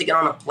even have to get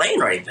on a plane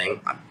or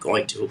anything. I'm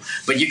going to.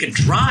 But you could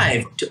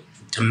drive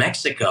to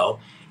Mexico,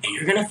 and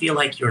you're going to feel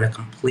like you're in a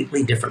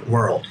completely different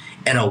world.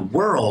 And a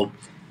world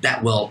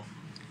that will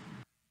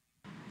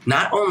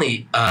not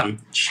only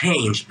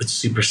change, but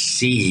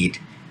supersede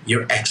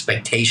your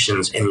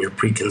expectations and your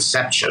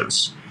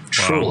preconceptions. Wow.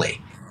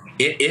 Truly.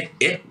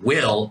 It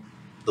will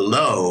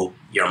blow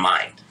your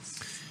mind.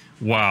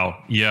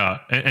 Wow. Yeah.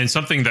 And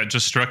something that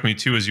just struck me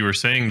too, as you were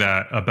saying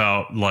that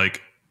about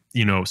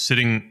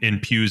sitting in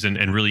pews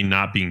and really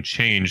not being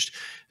changed.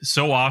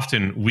 So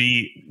often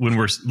when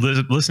we're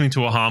listening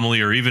to a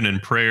homily or even in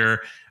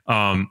prayer,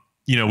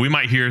 you know, we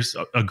might hear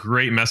a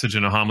great message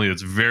in a homily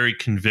that's very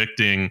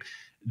convicting,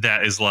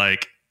 that is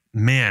like,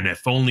 man,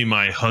 if only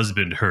my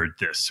husband heard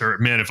this, or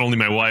man, if only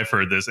my wife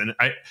heard this. And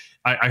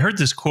I heard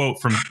this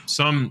quote from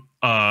some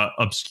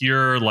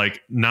obscure,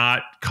 like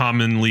not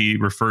commonly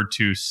referred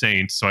to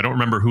saint. So I don't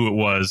remember who it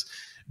was,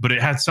 but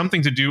it had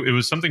something to do, it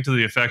was something to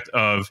the effect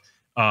of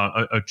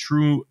a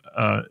true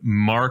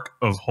mark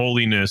of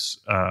holiness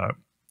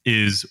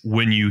is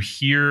when you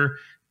hear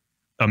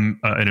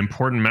an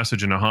important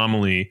message in a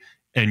homily,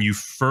 and you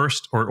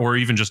first, or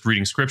even just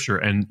reading scripture,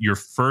 and your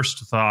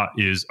first thought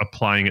is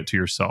applying it to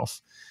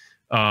yourself.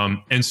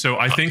 And so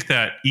I think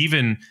that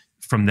even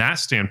from that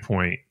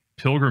standpoint,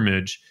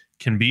 pilgrimage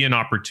can be an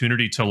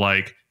opportunity to,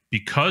 like,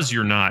 because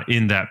you're not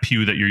in that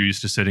pew that you're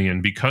used to sitting in,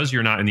 because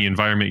you're not in the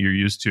environment you're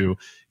used to,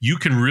 you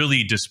can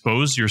really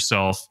dispose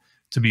yourself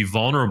to be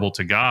vulnerable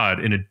to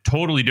God in a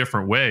totally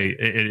different way.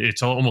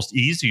 It's almost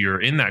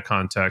easier in that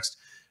context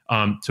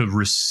to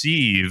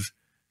receive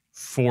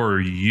for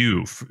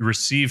you,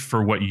 receive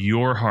for what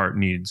your heart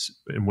needs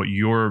and what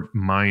your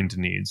mind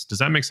needs. Does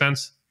that make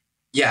sense?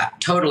 Yeah,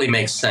 totally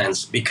makes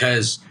sense,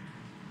 because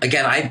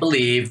again, I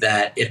believe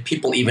that if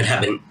people even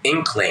have an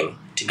inkling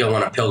to go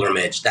on a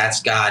pilgrimage,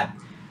 that's God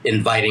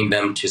inviting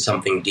them to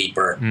something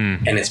deeper,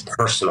 and it's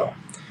personal.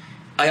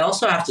 I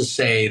also have to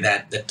say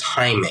that the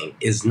timing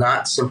is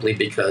not simply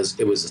because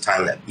it was a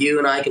time that you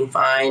and I can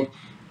find.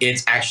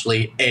 It's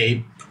actually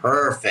a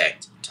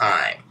perfect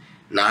time.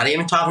 Not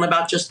even talking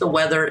about just the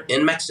weather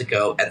in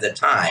Mexico at the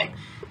time,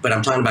 but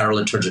I'm talking about our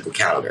liturgical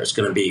calendar. It's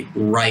going to be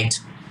right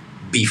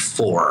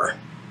before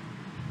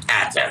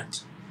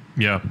Advent.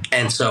 Yeah.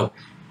 And so,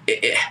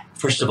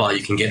 first of all,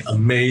 you can get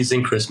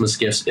amazing Christmas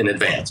gifts in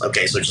advance.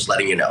 Okay, so just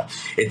letting you know.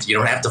 You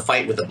don't have to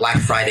fight with the Black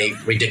Friday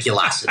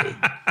ridiculosity.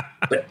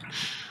 But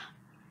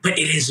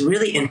it is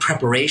really in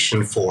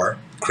preparation for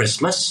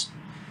Christmas,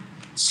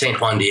 St.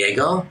 Juan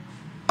Diego,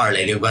 Our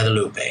Lady of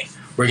Guadalupe.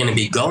 We're going to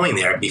be going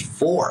there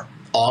before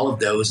all of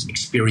those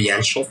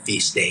experiential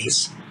feast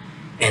days.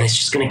 And it's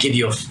just going to give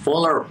you a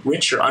fuller,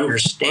 richer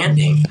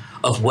understanding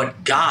of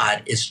what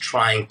God is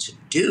trying to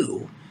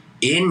do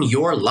in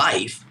your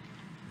life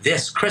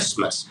this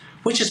Christmas,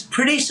 which is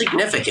pretty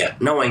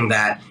significant, knowing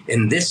that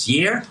in this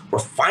year, we're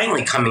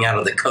finally coming out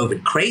of the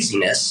COVID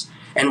craziness,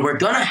 and we're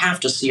going to have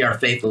to see our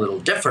faith a little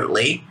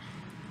differently.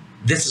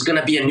 This is going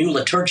to be a new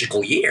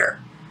liturgical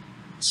year.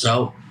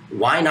 So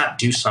why not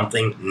do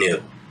something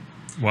new?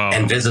 Wow.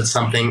 And visit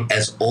something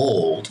as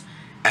old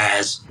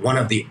as one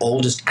of the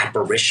oldest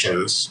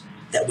apparitions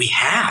that we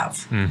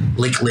have,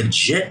 like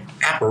legit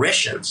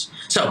apparitions.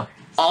 So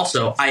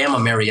also, I am a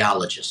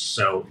Mariologist.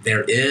 So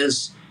there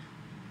is,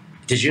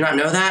 did you not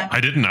know that? I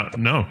did not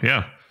know.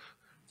 Yeah.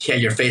 Yeah,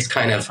 your face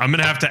kind of, I'm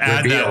going to have to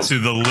add that to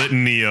the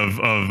litany of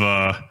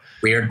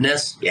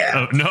weirdness. Yeah.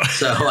 Oh, no.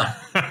 So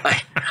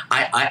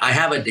I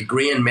have a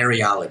degree in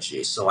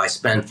Mariology. So I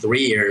spent 3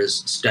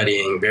 years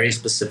studying very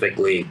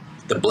specifically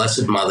the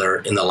Blessed Mother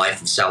in the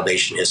life of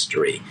salvation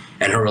history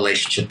and her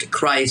relationship to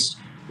Christ.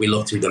 We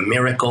look through the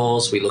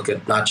miracles. We look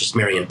at not just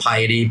Marian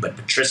piety, but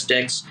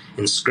patristics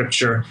in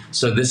Scripture.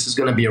 So this is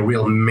going to be a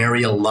real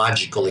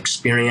Mariological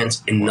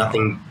experience, and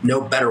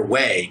no better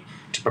way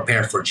to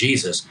prepare for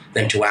Jesus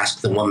than to ask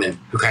the woman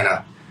who kind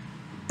of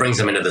brings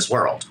him into this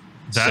world.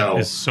 That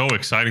is so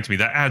exciting to me.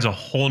 That adds a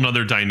whole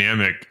nother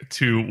dynamic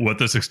to what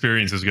this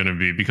experience is going to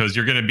be, because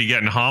you're going to be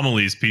getting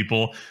homilies,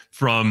 people,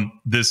 from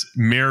this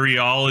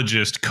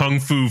Mariologist,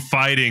 kung fu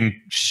fighting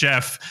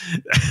chef,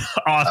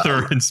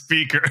 author, and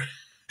speaker.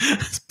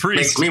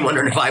 Makes me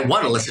wondering if I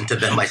want to listen to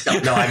them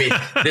myself. No, I mean,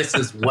 this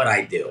is what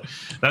I do.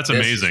 That's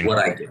amazing. This is what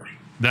I do.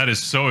 That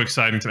is so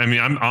exciting to me.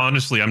 I mean, I'm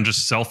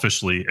just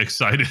selfishly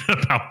excited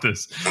about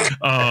this.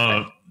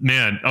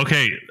 Man,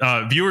 okay.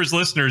 Viewers,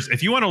 listeners,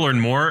 if you want to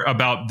learn more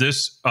about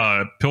this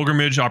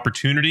pilgrimage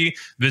opportunity,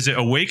 visit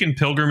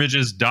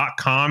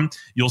awakenpilgrimages.com.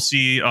 You'll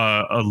see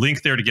a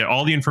link there to get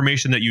all the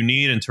information that you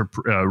need and to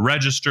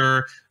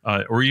register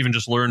or even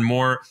just learn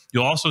more.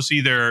 You'll also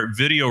see their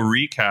video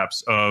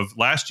recaps of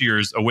last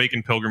year's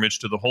Awaken Pilgrimage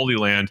to the Holy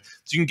Land,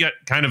 so you can get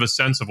kind of a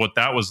sense of what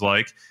that was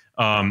like.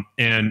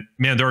 And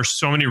man, there are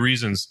so many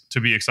reasons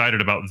to be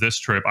excited about this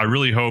trip. I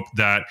really hope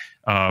that,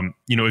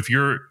 if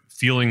you're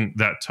feeling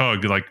that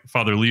tug, like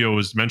Father Leo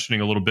was mentioning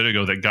a little bit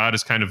ago, that God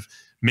is kind of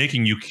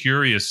making you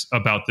curious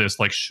about this,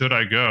 like, should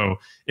I go?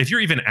 If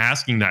you're even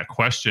asking that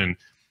question,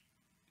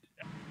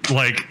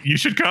 like, you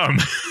should come.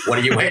 What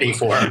are you waiting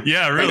for?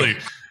 Yeah, really.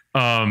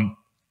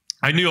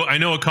 I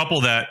know a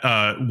couple that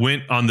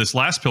went on this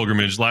last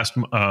pilgrimage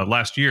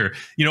last year.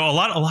 A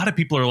lot of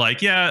people are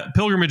like, yeah,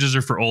 pilgrimages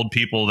are for old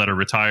people that are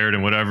retired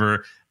and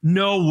whatever.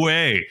 No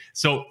way.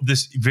 So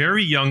this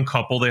very young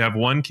couple, they have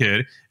one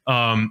kid.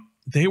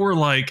 They were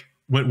like,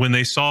 when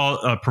they saw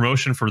a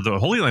promotion for the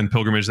Holy Land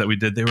pilgrimage that we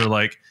did, they were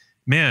like,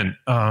 man,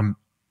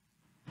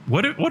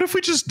 what if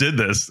we just did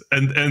this?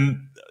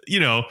 And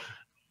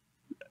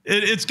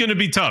it's going to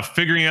be tough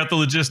figuring out the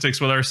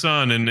logistics with our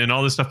son and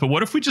all this stuff. But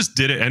what if we just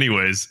did it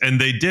anyways? And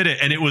they did it,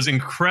 and it was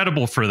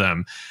incredible for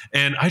them.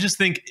 And I just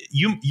think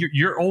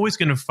you're always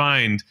going to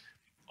find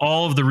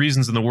all of the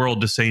reasons in the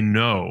world to say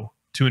no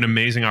to an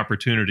amazing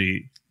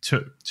opportunity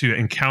to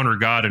encounter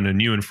God in a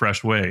new and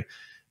fresh way.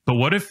 But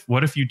what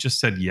if you just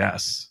said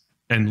yes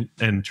and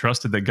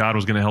trusted that God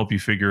was going to help you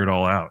figure it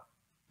all out?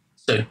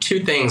 So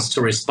 2 things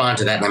to respond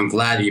to that, and I'm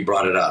glad you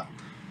brought it up.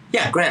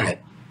 Yeah, granted,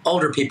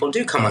 older people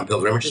do come on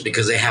pilgrimages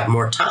because they have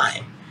more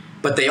time.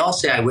 But they all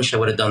say, I wish I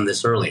would have done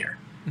this earlier,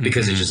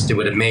 because it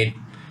would have made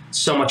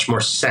so much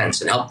more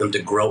sense and helped them to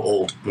grow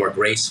old more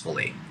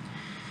gracefully.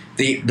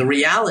 The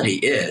reality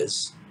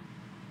is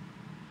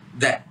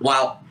that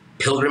while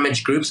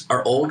pilgrimage groups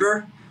are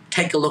older,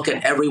 take a look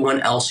at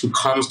everyone else who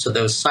comes to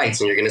those sites,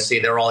 and you're going to see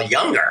they're all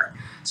younger.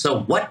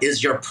 So what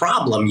is your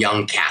problem,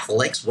 young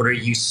Catholics? What are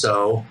you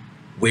so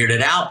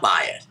weirded out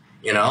by it?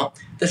 You know?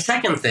 The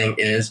second thing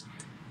is,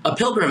 a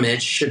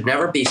pilgrimage should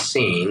never be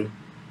seen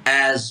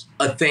as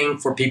a thing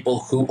for people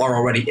who are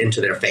already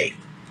into their faith.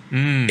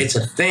 It's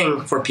a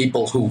thing for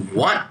people who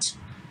want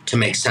to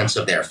make sense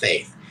of their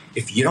faith.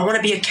 If you don't want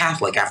to be a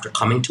Catholic after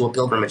coming to a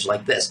pilgrimage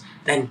like this,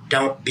 then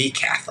don't be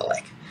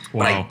Catholic. Wow.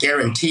 But I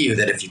guarantee you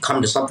that if you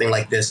come to something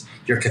like this,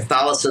 your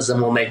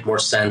Catholicism will make more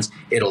sense.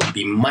 It'll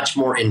be much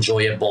more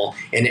enjoyable,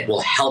 and it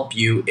will help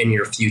you in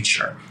your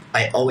future.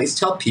 I always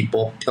tell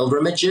people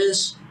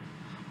pilgrimages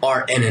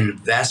are an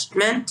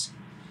investment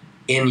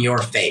in your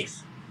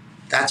faith.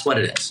 That's what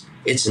it is.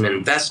 It's an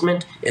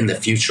investment in the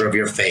future of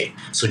your faith.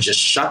 So just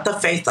shut the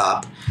faith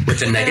up with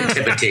the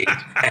negativity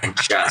and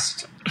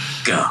just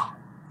go.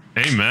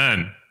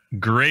 Amen.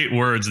 Great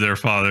words there,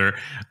 Father.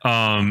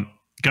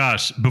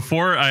 Gosh,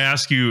 before I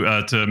ask you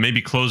to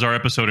maybe close our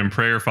episode in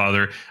prayer,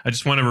 Father, I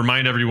just want to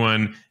remind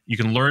everyone you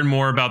can learn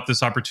more about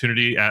this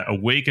opportunity at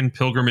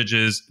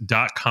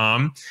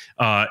awakenpilgrimages.com.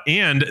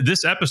 And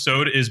this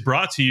episode is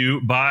brought to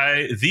you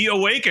by the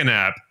Awaken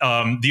app.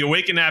 The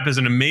Awaken app is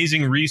an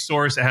amazing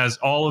resource. It has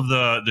all of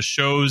the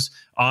shows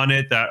on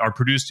it that are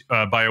produced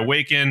by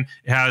Awaken.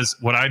 It has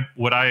I'm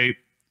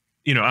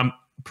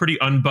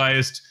pretty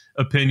unbiased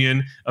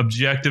opinion.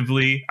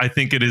 Objectively, I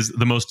think it is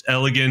the most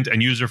elegant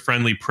and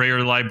user-friendly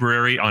prayer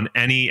library on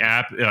any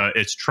app.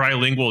 It's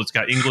trilingual. It's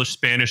got English,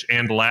 Spanish,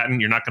 and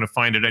Latin. You're not going to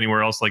find it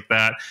anywhere else like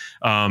that.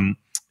 And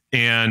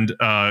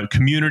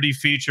community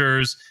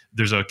features.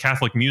 There's a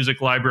Catholic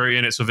music library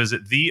in it. So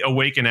visit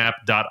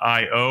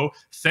theawakenapp.io.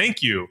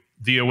 Thank you,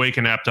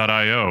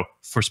 theawakenapp.io,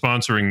 for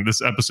sponsoring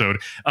this episode.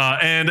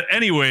 And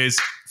anyways,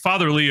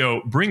 Father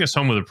Leo, bring us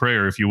home with a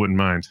prayer, if you wouldn't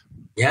mind.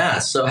 Yeah,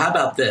 so how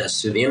about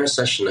this? Through the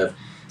intercession of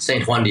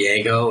St. Juan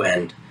Diego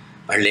and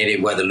Our Lady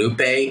of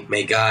Guadalupe,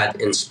 may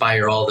God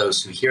inspire all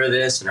those who hear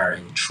this and are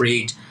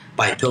intrigued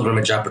by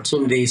pilgrimage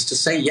opportunities to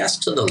say yes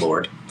to the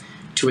Lord,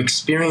 to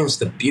experience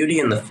the beauty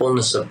and the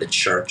fullness of the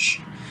Church,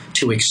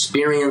 to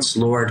experience,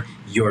 Lord,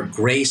 your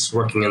grace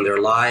working in their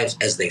lives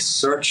as they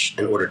search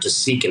in order to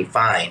seek and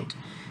find.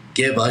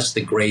 Give us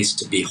the grace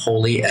to be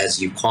holy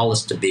as you call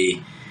us to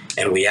be,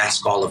 and we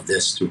ask all of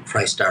this through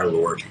Christ our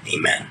Lord.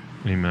 Amen.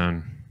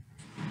 Amen.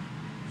 In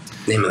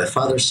the name of the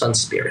Father, Son,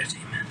 Spirit.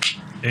 Amen.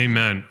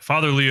 Amen.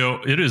 Father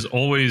Leo, it is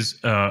always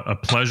a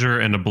pleasure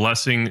and a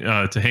blessing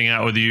to hang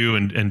out with you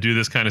and do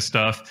this kind of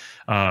stuff.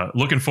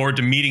 Looking forward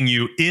to meeting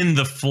you in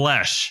the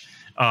flesh.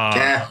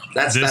 Yeah,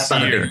 that's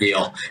not a big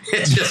deal.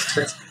 It's just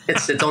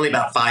it's only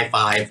about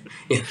 5'5".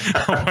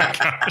 Oh my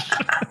gosh!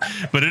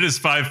 But it is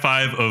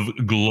 5'5"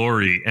 of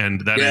glory, and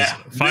that is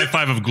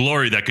 5'5" of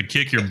glory that could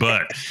kick your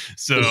butt.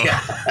 So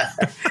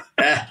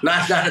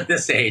not at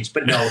this age,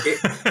 but no,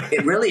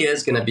 it really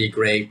is going to be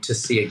great to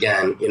see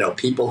again.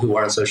 People who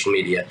are on social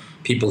media,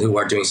 people who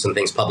are doing some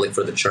things public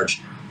for the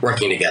Church,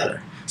 working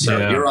together.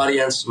 So your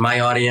audience, my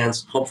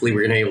audience, hopefully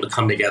we're going to be able to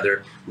come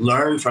together,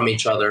 learn from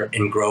each other,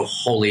 and grow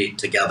holy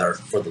together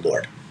for the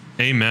Lord.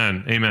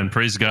 Amen. Amen.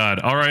 Praise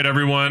God. All right,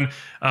 everyone.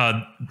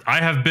 I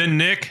have been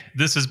Nick.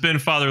 This has been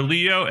Father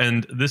Leo,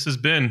 and this has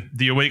been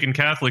the Awaken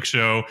Catholic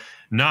Show,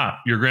 not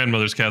your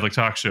grandmother's Catholic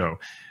talk show.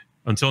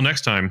 Until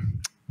next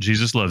time,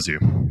 Jesus loves you.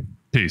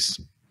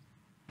 Peace.